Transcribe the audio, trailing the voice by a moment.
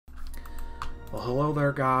Well, hello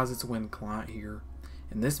there guys, it's WinClient here.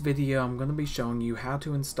 In this video I'm going to be showing you how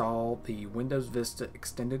to install the Windows Vista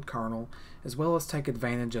extended kernel as well as take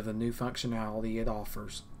advantage of the new functionality it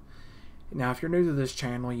offers. Now if you're new to this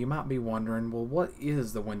channel you might be wondering, well, what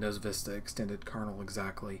is the Windows Vista extended kernel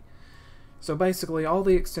exactly? So basically all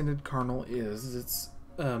the extended kernel is,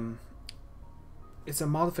 it's a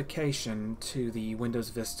modification to the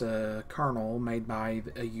Windows Vista kernel made by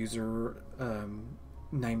a user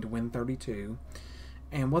named Win32,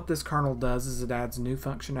 and what this kernel does is it adds new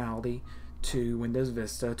functionality to Windows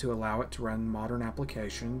Vista to allow it to run modern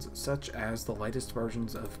applications such as the latest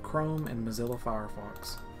versions of Chrome and Mozilla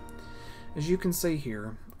Firefox. As you can see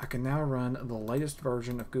here, I can now run the latest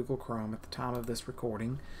version of Google Chrome at the time of this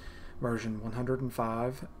recording, version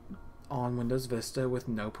 105, on Windows Vista with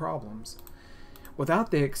no problems.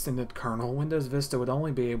 Without the extended kernel, Windows Vista would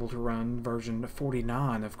only be able to run version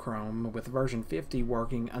 49 of Chrome, with version 50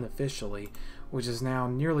 working unofficially, which is now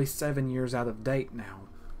nearly 7 years out of date now.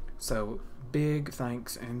 So big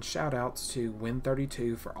thanks and shout outs to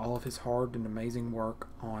Win32 for all of his hard and amazing work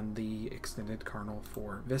on the extended kernel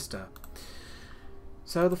for Vista.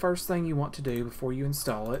 So the first thing you want to do before you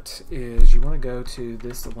install it is you want to go to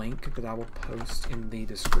this link that I will post in the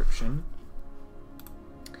description,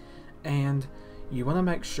 and you want to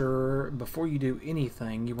make sure, before you do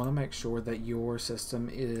anything, you want to make sure that your system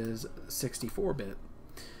is 64-bit.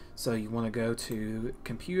 So you want to go to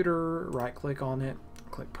Computer, right click on it,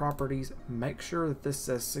 click Properties, make sure that this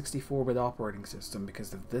says 64-bit operating system,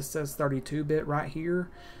 because if this says 32-bit right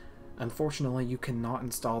here, unfortunately you cannot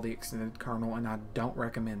install the extended kernel and I don't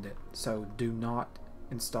recommend it. So do not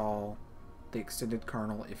install the extended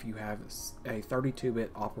kernel if you have a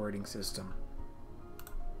 32-bit operating system.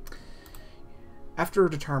 After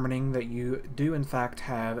determining that you do in fact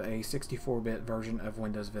have a 64-bit version of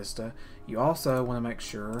Windows Vista, you also want to make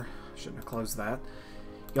sure, shouldn't have closed that,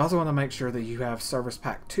 you also want to make sure that you have Service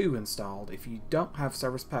Pack 2 installed. If you don't have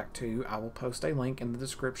Service Pack 2, I will post a link in the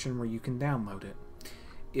description where you can download it.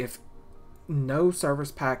 If no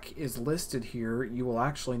Service Pack is listed here, you will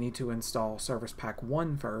actually need to install Service Pack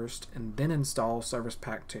 1 first and then install Service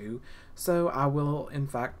Pack 2, so I will in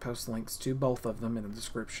fact post links to both of them in the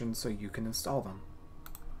description so you can install them.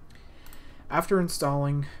 After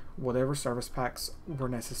installing whatever service packs were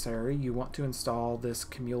necessary, you want to install this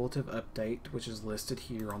cumulative update, which is listed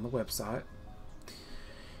here on the website.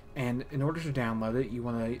 And in order to download it, you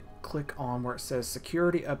want to click on where it says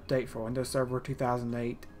Security Update for Windows Server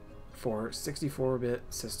 2008 for 64-bit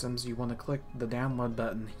systems. You want to click the download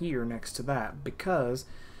button here next to that, because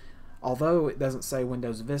although it doesn't say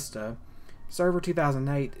Windows Vista, Server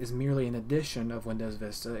 2008 is merely an edition of Windows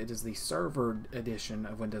Vista. It is the server edition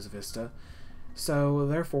of Windows Vista. So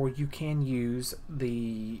therefore you can use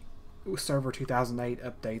the Server 2008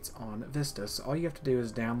 updates on Vista. So all you have to do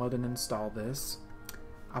is download and install this.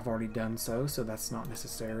 I've already done so, so that's not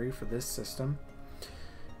necessary for this system.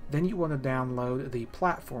 Then you want to download the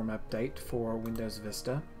platform update for Windows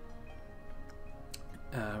Vista.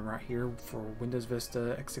 Right here for Windows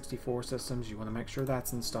Vista x64 systems, you want to make sure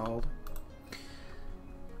that's installed.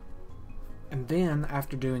 And then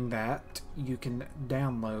after doing that, you can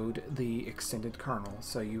download the extended kernel.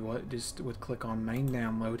 So you would click on main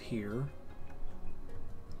download here.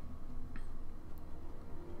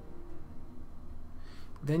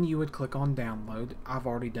 Then you would click on download. I've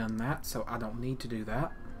already done that, so I don't need to do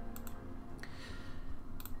that.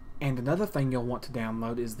 And another thing you'll want to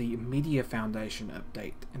download is the Media Foundation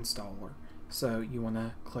Update installer. So you want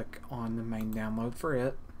to click on the main download for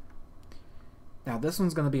it. Now this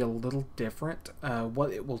one's going to be a little different.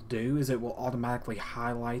 What it will do is it will automatically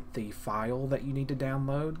highlight the file that you need to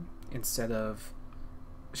download instead of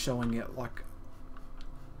showing it like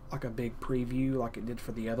a big preview like it did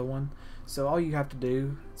for the other one. So all you have to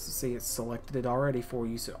do is, see, it's selected it already for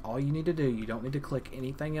you, so all you need to do, you don't need to click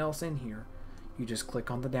anything else in here. You just click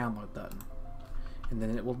on the download button and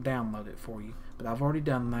then it will download it for you. But I've already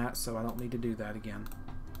done that, so I don't need to do that again.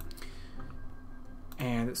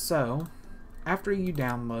 And so after you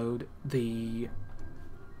download the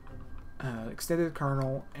extended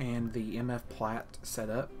kernel and the MFPlat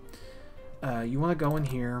setup, you want to go in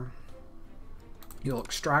here. You'll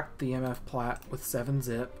extract the MFPlat with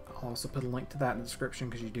 7-zip. I'll also put a link to that in the description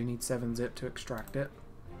because you do need 7-zip to extract it.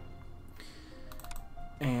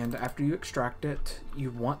 And after you extract it,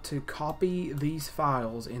 you want to copy these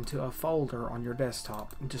files into a folder on your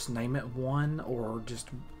desktop. Just name it 1 or just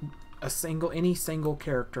any single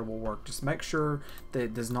character will work. Just make sure that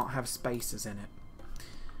it does not have spaces in it.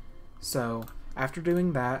 So after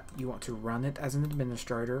doing that, you want to run it as an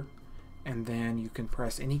administrator, and then you can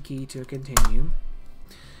press any key to continue.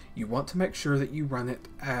 you want to make sure that you run it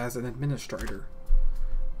as an administrator.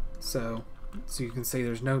 So you can see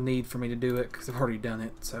there's no need for me to do it because I've already done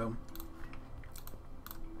it.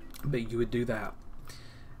 But you would do that.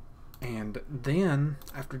 And then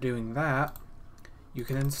after doing that, you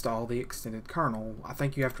can install the extended kernel. I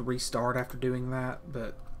think you have to restart after doing that,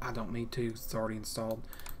 but I don't need to, it's already installed.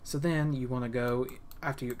 So then you want to go,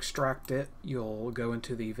 after you extract it, you'll go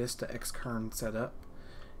into the Vista xkern setup,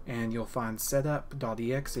 and you'll find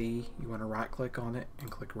setup.exe. You want to right click on it and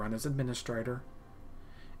click run as administrator,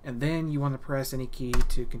 and then you want to press any key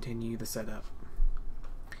to continue the setup.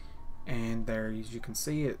 And there, as you can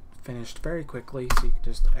see, it finished very quickly, so you can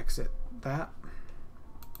just exit that.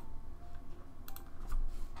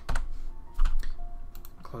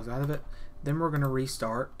 Close out of it. Then we're going to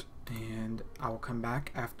restart, and I will come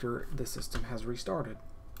back after the system has restarted.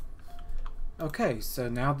 Okay, so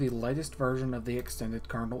now the latest version of the extended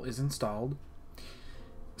kernel is installed.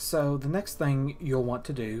 So the next thing you'll want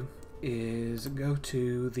to do is go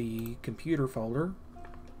to the computer folder,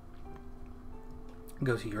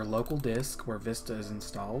 go to your local disk where Vista is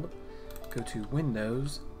installed, go to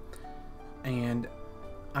Windows, and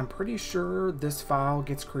I'm pretty sure this file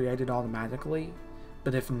gets created automatically,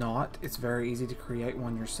 but if not, it's very easy to create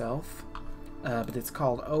one yourself. But it's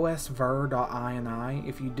called osver.ini.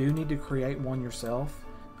 If you do need to create one yourself,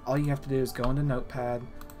 all you have to do is go into Notepad.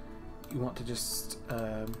 You want to just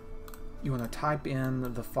you want to type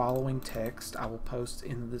in the following text I will post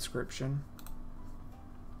in the description.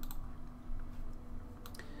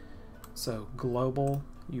 So global,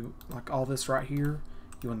 you like all this right here,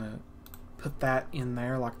 you want to put that in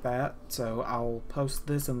there like that. So I'll post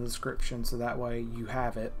this in the description so that way you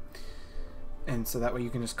have it, and so that way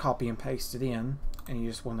you can just copy and paste it in. And you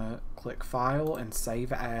just want to click File and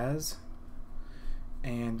Save As,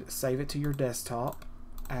 and save it to your desktop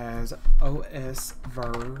as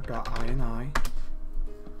osver.ini,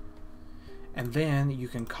 and then you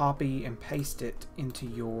can copy and paste it into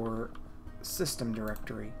your system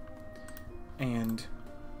directory. And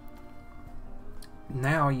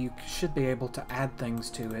now you should be able to add things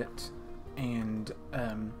to it, and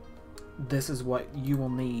this is what you will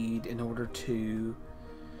need in order to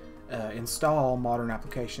install modern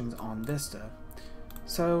applications on Vista.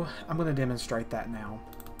 So I'm going to demonstrate that now.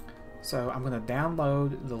 So I'm going to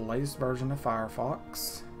download the latest version of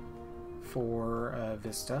Firefox for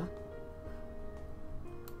Vista.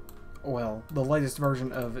 Well, the latest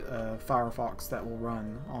version of Firefox that will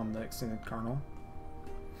run on the extended kernel.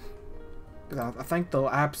 I think the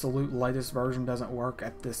absolute latest version doesn't work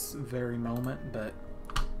at this very moment, but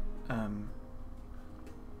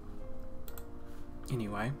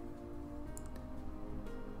anyway,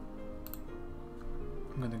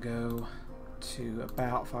 I'm going to go to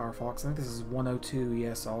About Firefox. I think this is 102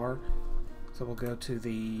 ESR, so we'll go to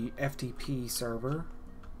the FTP server,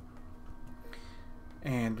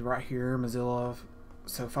 and right here Mozilla,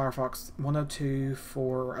 so Firefox 102.4.0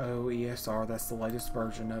 ESR, that's the latest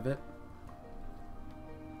version of it.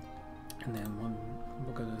 And then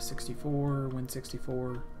we'll go to 64,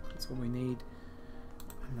 Win64, that's what we need.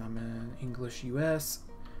 And I'm in English US.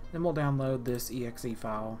 Then we'll download this exe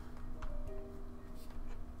file.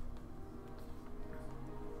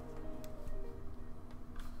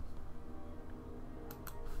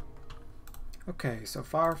 Okay, so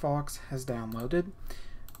Firefox has downloaded.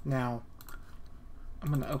 Now I'm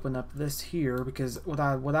going to open up this here, because what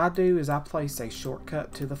I do is I place a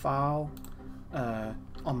shortcut to the file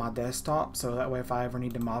on my desktop, so that way if I ever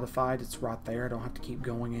need to modify it, it's right there. I don't have to keep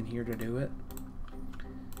going in here to do it.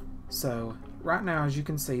 So right now, as you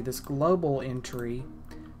can see, this global entry,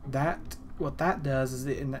 what that does is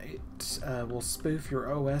it will spoof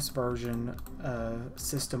your OS version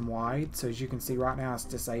system-wide. So as you can see right now, it's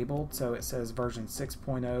disabled, so it says version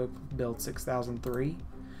 6.0 build 6003.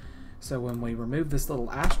 So when we remove this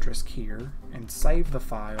little asterisk here and save the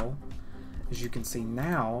file, as you can see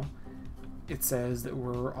now, it says that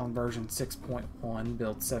we're on version 6.1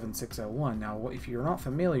 build 7601. Now if you're not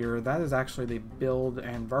familiar, that is actually the build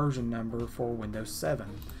and version number for Windows 7.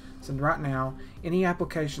 So right now, any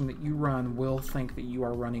application that you run will think that you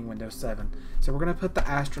are running Windows 7. So we're going to put the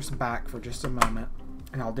asterisk back for just a moment,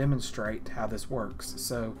 and I'll demonstrate how this works.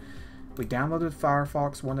 So we downloaded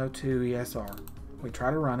Firefox 102 ESR. We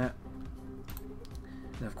try to run it,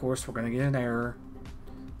 and of course we're going to get an error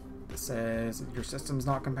that says your system's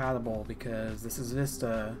not compatible because this is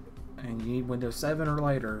Vista and you need Windows 7 or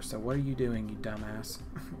later. So what are you doing, you dumbass?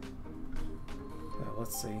 So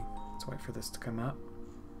let's see. Let's wait for this to come up.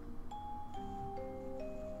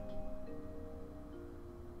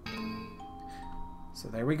 So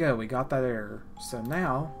there we go, we got that error. So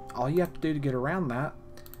now all you have to do to get around that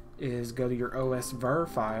is go to your osver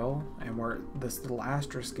file, and where this little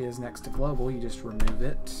asterisk is next to global, you just remove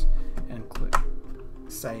it and click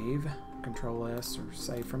save, Control S or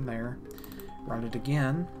save from there. Run it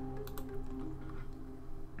again.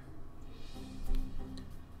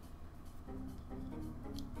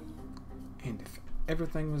 And if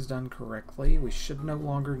everything was done correctly, we should no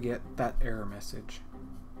longer get that error message.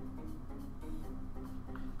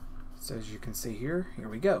 So as you can see here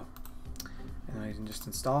we go. And I can just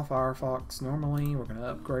install Firefox normally. We're going to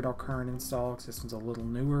upgrade our current install because this one's a little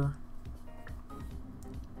newer.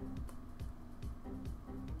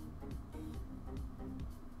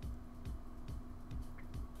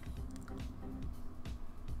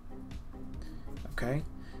 Okay,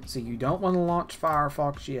 so you don't want to launch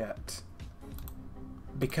Firefox yet,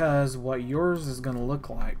 because what yours is going to look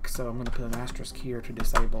like, so I'm going to put an asterisk here to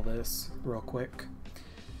disable this real quick.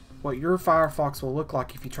 What your Firefox will look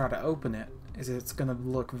like if you try to open it is it's going to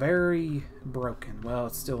look very broken. Well,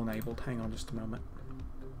 it's still enabled. Hang on just a moment.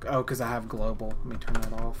 Oh, because I have global. Let me turn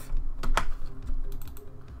that off.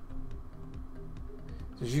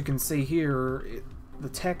 As you can see here, the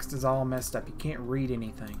text is all messed up. You can't read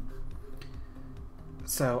anything.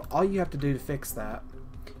 So all you have to do to fix that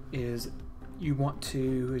is you want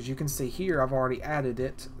to, as you can see here, I've already added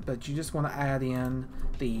it, but you just want to add in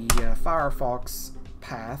the Firefox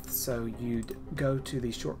path. So you'd go to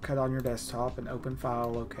the shortcut on your desktop and open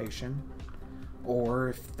file location, or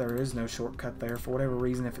if there is no shortcut there for whatever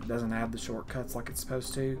reason, if it doesn't add the shortcuts like it's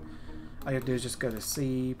supposed to, all you have to do is just go to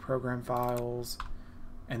C, Program Files,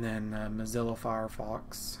 and then Mozilla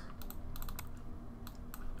Firefox.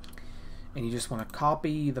 And you just want to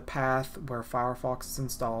copy the path where Firefox is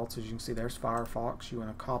installed. So as you can see, there's Firefox. You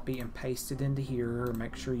want to copy and paste it into here, and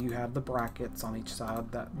make sure you have the brackets on each side.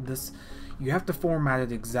 You have to format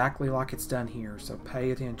it exactly like it's done here, so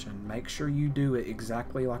pay attention. Make sure you do it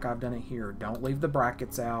exactly like I've done it here. Don't leave the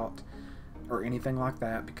brackets out or anything like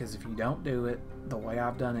that, because if you don't do it the way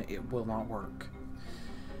I've done it, it will not work.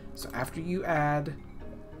 So after you add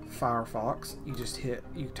Firefox,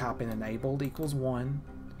 you type in enabled equals 1,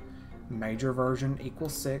 MajorVersion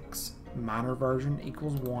equals 6, MinorVersion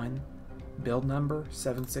equals 1, BuildNumber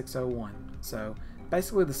 7601. So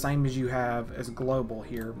basically the same as you have as global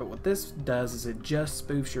here, but what this does is it just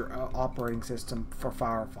spoofs your operating system for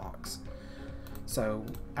Firefox. So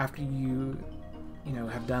after you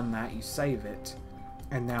have done that, you save it,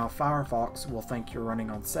 and now Firefox will think you're running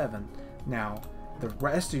on 7. Now the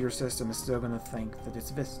rest of your system is still going to think that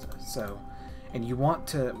it's Vista. And you want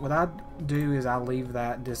to, what I do is I leave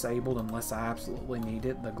that disabled unless I absolutely need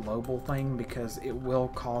it, the global thing, because it will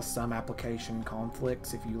cause some application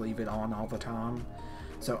conflicts if you leave it on all the time.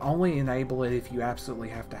 So only enable it if you absolutely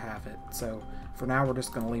have to have it. So for now we're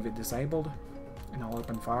just going to leave it disabled, and I'll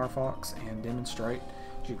open Firefox and demonstrate.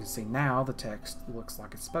 As you can see now, the text looks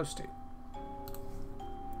like it's supposed to.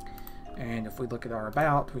 And if we look at our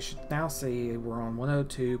about, we should now see we're on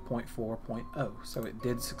 102.4.0, so it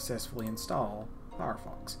did successfully install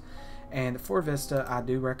Firefox. And for Vista, I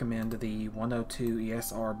do recommend the 102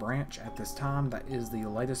 ESR branch at this time. That is the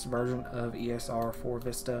latest version of ESR for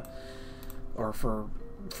Vista, or for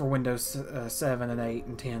Windows 7 and 8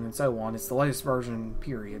 and 10 and so on. It's the latest version,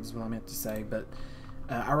 period, is what I meant to say. But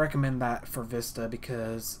I recommend that for Vista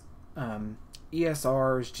because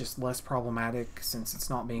ESR is just less problematic since it's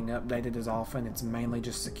not being updated as often. It's mainly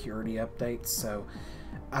just security updates, so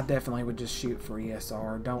I definitely would just shoot for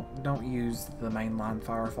ESR. Don't use the mainline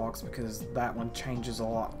Firefox, because that one changes a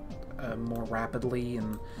lot more rapidly,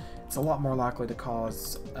 and it's a lot more likely to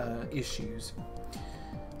cause issues.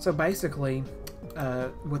 So basically,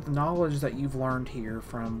 with the knowledge that you've learned here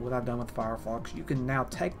from what I've done with Firefox, you can now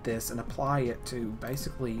take this and apply it to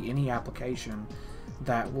basically any application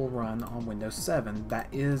that will run on Windows 7 that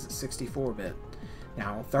is 64-bit.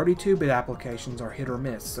 Now 32-bit applications are hit or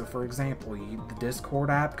miss. So for example, the Discord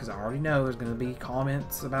app, because I already know there's going to be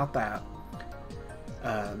comments about that,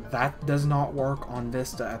 that does not work on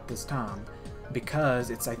Vista at this time because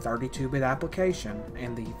it's a 32-bit application,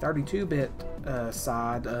 and the 32-bit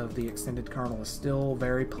side of the extended kernel is still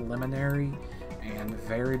very preliminary and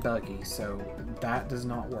very buggy, so that does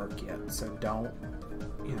not work yet. So don't,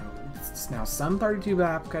 now some 32-bit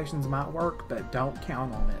applications might work, but don't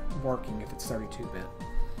count on it working if it's 32-bit.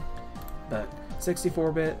 But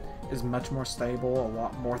 64-bit is much more stable. A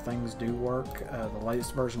lot more things do work. The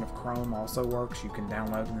latest version of Chrome also works. You can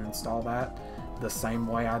download and install that the same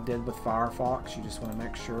way I did with Firefox. You just want to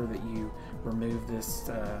make sure that you remove this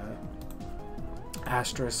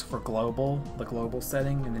asterisk for global, the global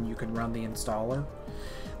setting, and then you can run the installer.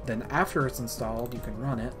 Then after it's installed, you can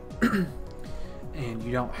run it. And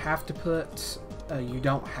you don't have to put You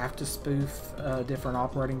don't have to spoof a different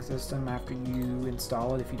operating system after you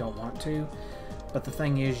install it if you don't want to. But the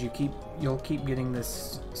thing is, you'll keep getting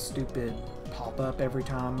this stupid pop-up every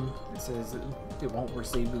time. It says it won't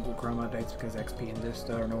receive Google Chrome updates because XP and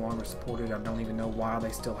Vista are no longer supported. I don't even know why they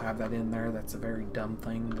still have that in there. That's a very dumb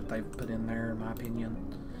thing that they've put in there, in my opinion.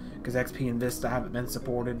 Because XP and Vista haven't been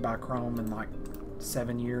supported by Chrome in like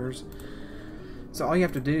 7 years. So all you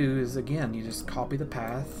have to do is, again, you just copy the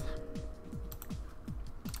path.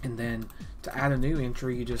 And then to add a new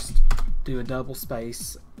entry, you just do a double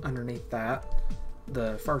space underneath that,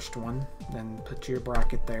 the first one, then put your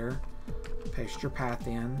bracket there, paste your path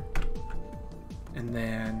in, and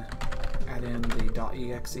then add in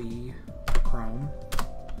the .exe Chrome,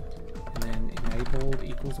 and then enabled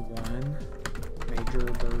equals 1,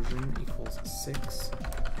 MajorVersion equals 6,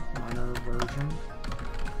 MinorVersion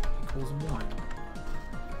equals 1.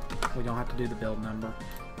 We don't have to do the build number.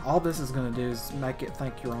 All this is going to do is make it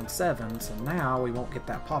think you're on 7, so now we won't get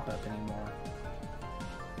that pop-up anymore.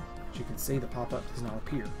 As you can see, the pop-up does not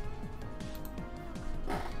appear.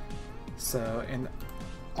 So, and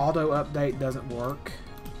auto update doesn't work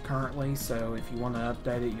currently, so if you want to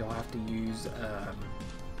update it, you'll have to use,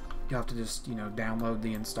 you'll have to just, you know, download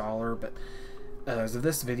the installer. But as of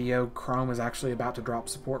this video, Chrome is actually about to drop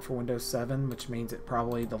support for Windows 7, which means that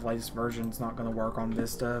probably the latest version is not going to work on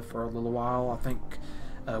Vista for a little while. I think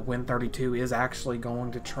Win32 is actually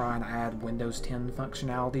going to try and add Windows 10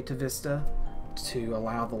 functionality to Vista to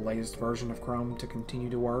allow the latest version of Chrome to continue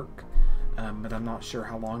to work, but I'm not sure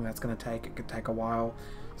how long that's going to take. It could take a while,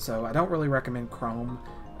 so I don't really recommend Chrome,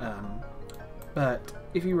 but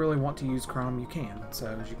if you really want to use Chrome, you can. So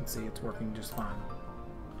as you can see, it's working just fine.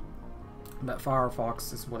 But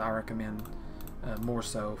Firefox is what I recommend more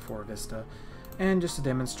so for Vista. And just to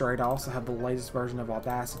demonstrate, I also have the latest version of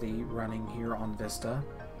Audacity running here on Vista.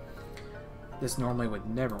 This normally would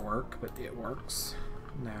never work, but it works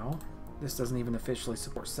now. This doesn't even officially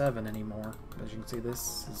support 7 anymore. As you can see,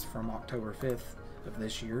 this is from October 5th of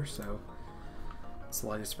this year, so it's the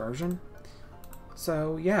latest version.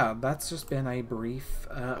 So yeah, that's just been a brief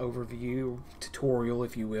overview, tutorial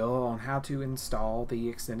if you will, on how to install the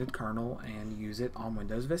extended kernel and use it on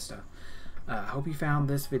Windows Vista. I hope you found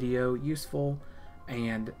this video useful,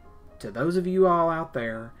 and to those of you all out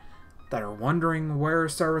there that are wondering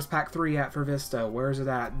where's Service Pack 3 at for Vista, where's it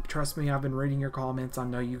at, trust me, I've been reading your comments. I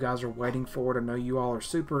know you guys are waiting for it. I know you all are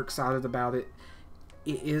super excited about it.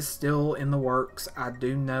 It is still in the works. I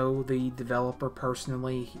do know the developer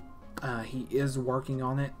personally. He is working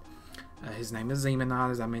on it. His name is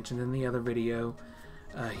Zemanite, as I mentioned in the other video.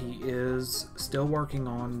 He is still working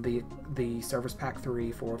on the Service Pack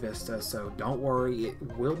 3 for Vista, so don't worry,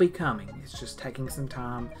 it will be coming. It's just taking some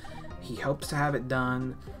time. He hopes to have it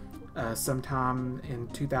done sometime in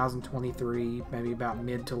 2023, maybe about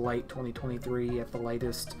mid to late 2023 at the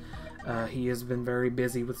latest. He has been very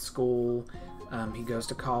busy with school. He goes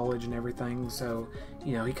to college and everything, so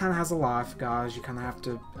you know, he kind of has a life, guys. You kind of have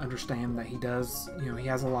to understand that he does, you know, he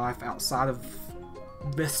has a life outside of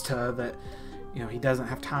Vista that, you know, he doesn't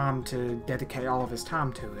have time to dedicate all of his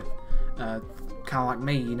time to it. Kind of like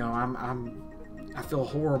me, you know, I feel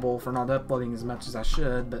horrible for not uploading as much as I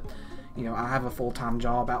should, but you know, I have a full-time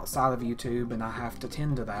job outside of YouTube, and I have to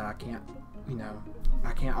tend to that. I can't, you know,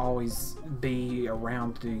 I can't always be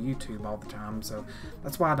around to do YouTube all the time, so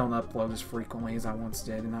that's why I don't upload as frequently as I once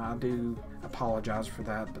did, and I do apologize for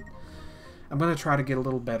that, but I'm going to try to get a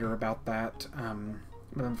little better about that.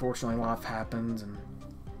 But unfortunately, life happens, and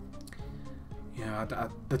you know,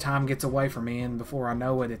 the time gets away from me, and before I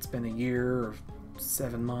know it, it's been a year or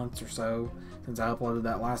 7 months or so since I uploaded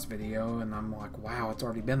that last video, and I'm like, wow, it's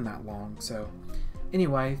already been that long. So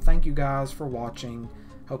anyway, thank you guys for watching.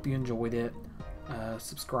 Hope you enjoyed it.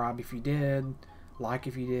 Subscribe if you did, like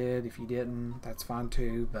if you did. If you didn't, that's fine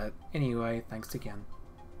too. But anyway, thanks again.